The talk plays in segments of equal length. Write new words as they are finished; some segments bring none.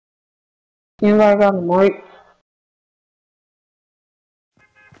Anybody got a mic?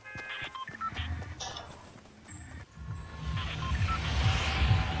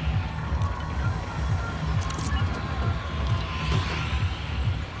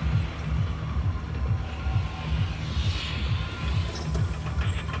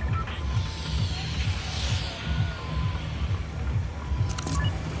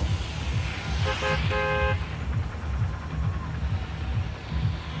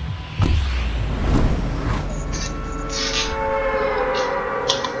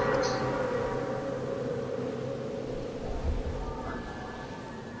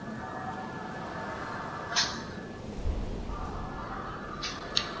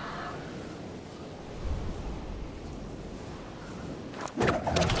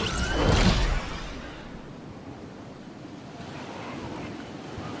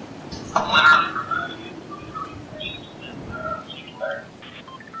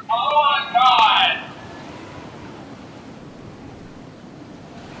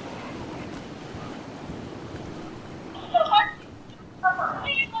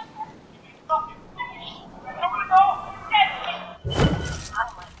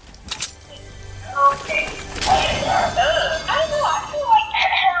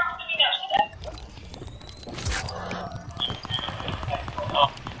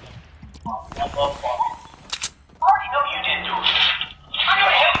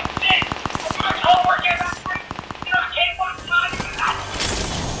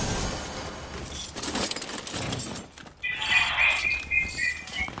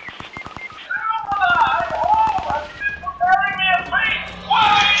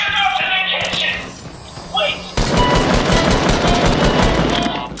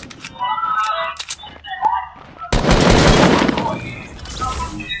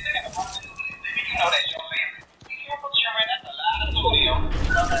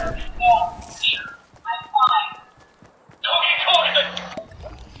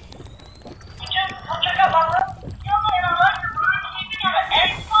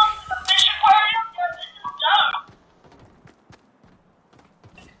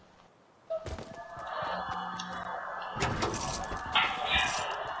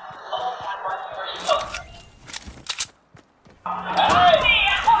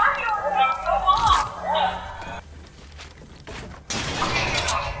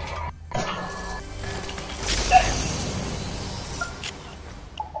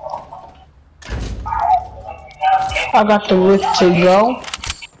 I got the rift to go.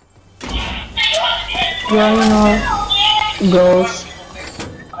 Yeah, you know it goes.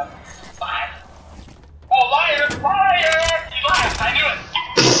 Oh, liar! Liar! You lied! I knew it!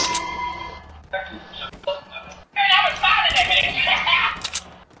 And I was finding it, man!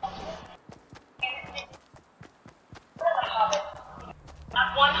 I'm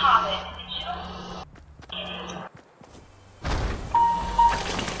one hobbit.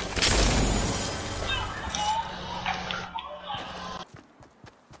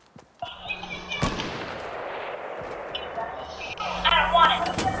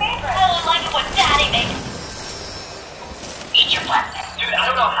 Dude, I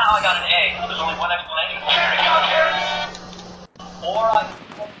don't know how I got an A. There's only one explanation. Carry on, Carrie! Or I...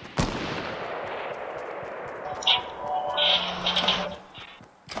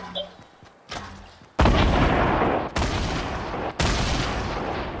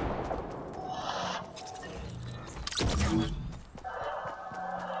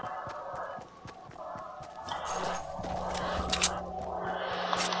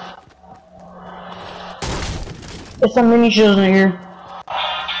 It's some mini shells in here.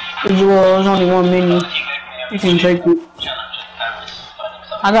 Well, there's only one mini. You can take it.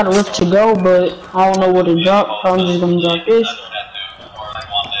 I got a rift to go, but I don't know what to drop, so I'm just gonna drop this.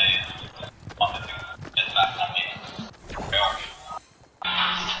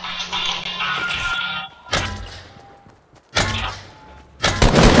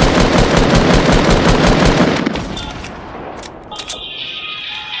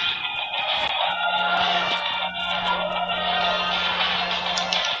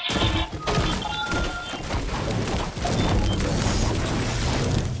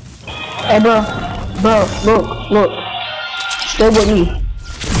 Hey bro, look, stay with me.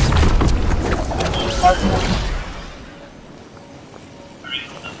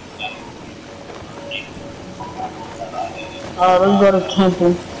 Let's go to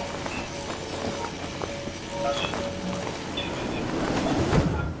temple.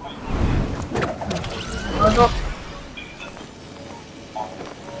 Let's go.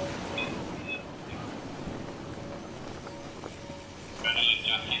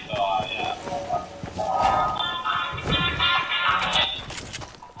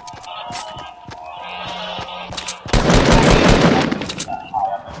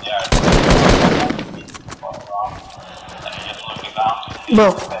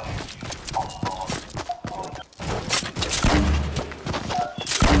 Bro.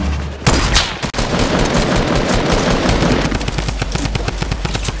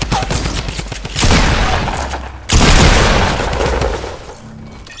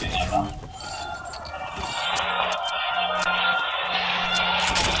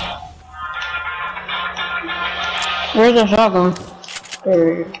 Where's the shotgun?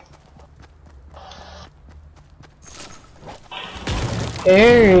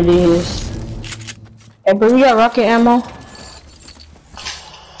 There it is. Hey, but we got rocket ammo.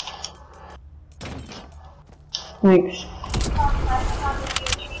 Thanks.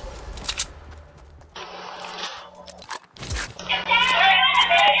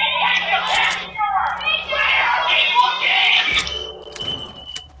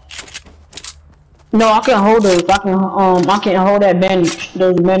 No, I can't hold those. I can't hold that bandage.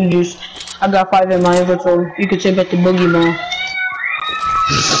 Those bandages. I got 5 in my inventory. You can take back the boogeyman.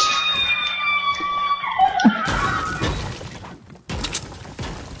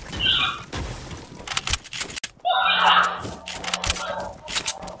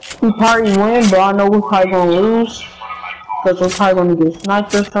 We probably win, but I know we're probably gonna lose. Because we're probably gonna get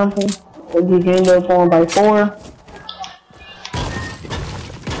sniped or something. Or get gamed up on by 4.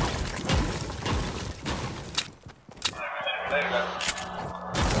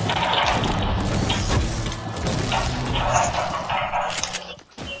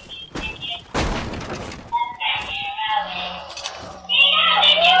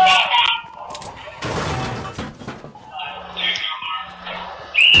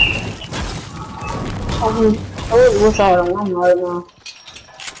 I really wish I had a one right now.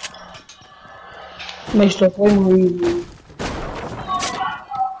 Makes stuff way more easy.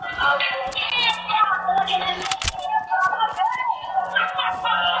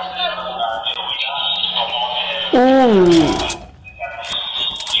 Ooh.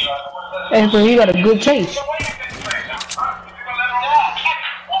 Hey, bro, you got a good taste.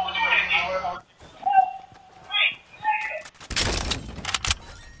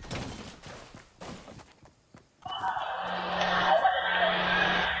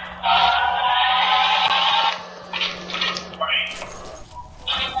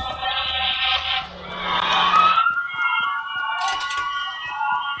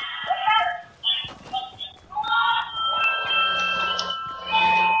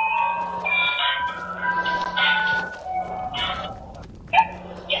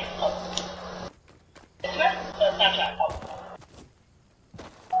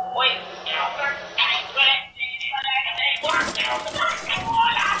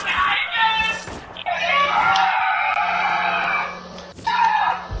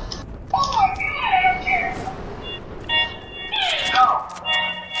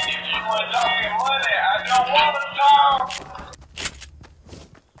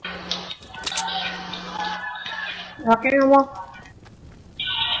 Okay,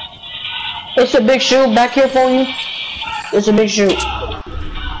 it's a big shoe back here for you. It's a big shoe.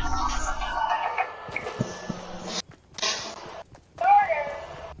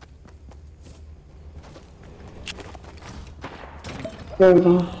 There we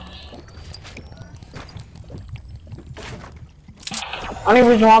go. Only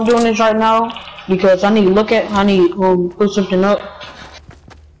reason why I'm doing this right now because I need to put something up.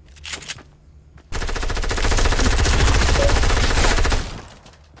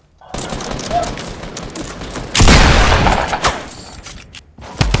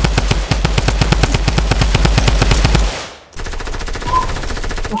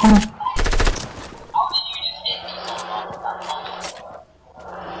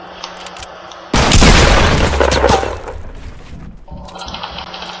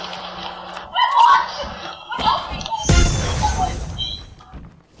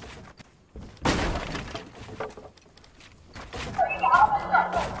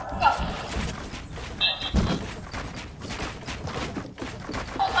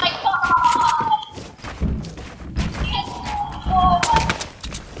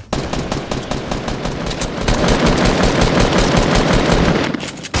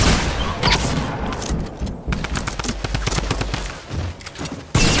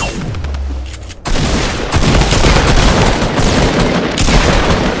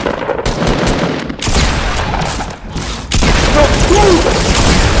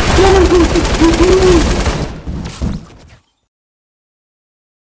 Get him,